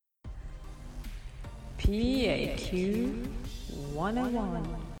PAQ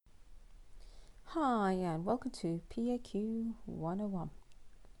 101. Hi and welcome to PAQ 101.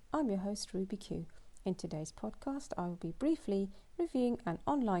 I'm your host Ruby Q. In today's podcast I will be briefly reviewing an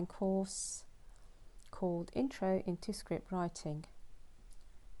online course called Intro into Scriptwriting,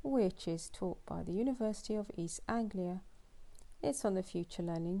 which is taught by the University of East Anglia. It's on the Future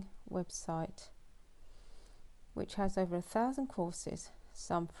Learning website, which has over 1,000 courses,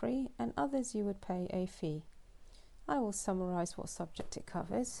 some free and others you would pay a fee. I will summarise what subject it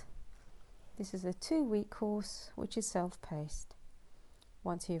covers. This is a 2-week course which is self-paced.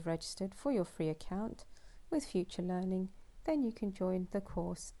 Once you've registered for your free account with Future Learning, then you can join the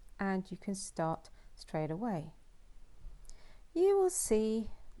course and you can start straight away. You will see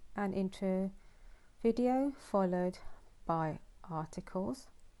an intro video followed by articles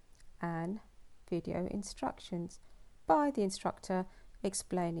and video instructions by the instructor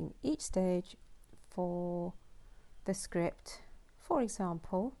explaining each stage for the script, for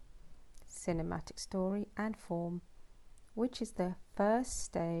example, cinematic story and form, which is the first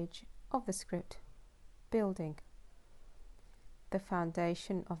stage of the script building, the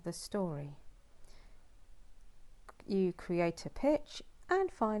foundation of the story. You create a pitch,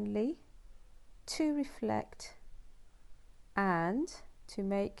 and finally to reflect and to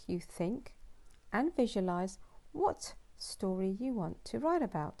make you think and visualize what story you want to write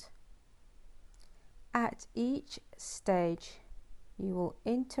about. At each stage, you will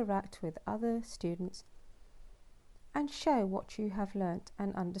interact with other students and show what you have learnt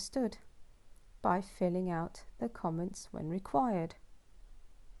and understood by filling out the comments when required.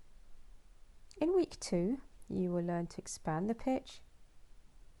 In week 2, you will learn to expand the pitch,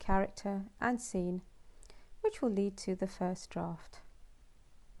 character and scene, which will lead to the first draft.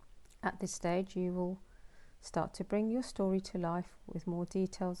 At this stage, you will start to bring your story to life with more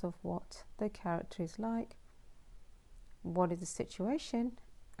details of what the character is like, what is the situation,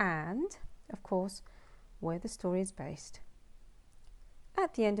 and, of course, where the story is based.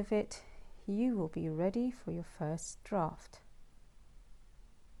 At the end of it, you will be ready for your first draft.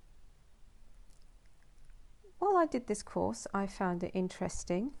 While I did this course, I found it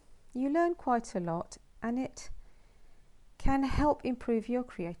interesting. You learn quite a lot and it can help improve your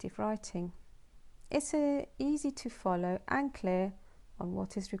creative writing. It's easy to follow and clear on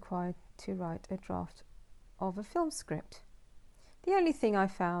what is required to write a draft of a film script. The only thing I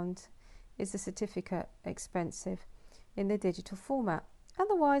found is the certificate expensive in the digital format.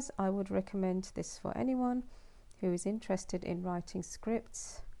 Otherwise, I would recommend this for anyone who is interested in writing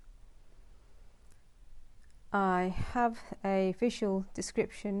scripts. I have a visual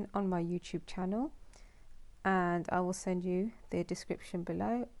description on my YouTube channel, and I will send you the description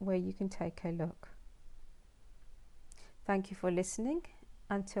below where you can take a look. Thank you for listening.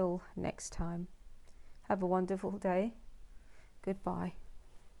 Until next time, have a wonderful day. Goodbye.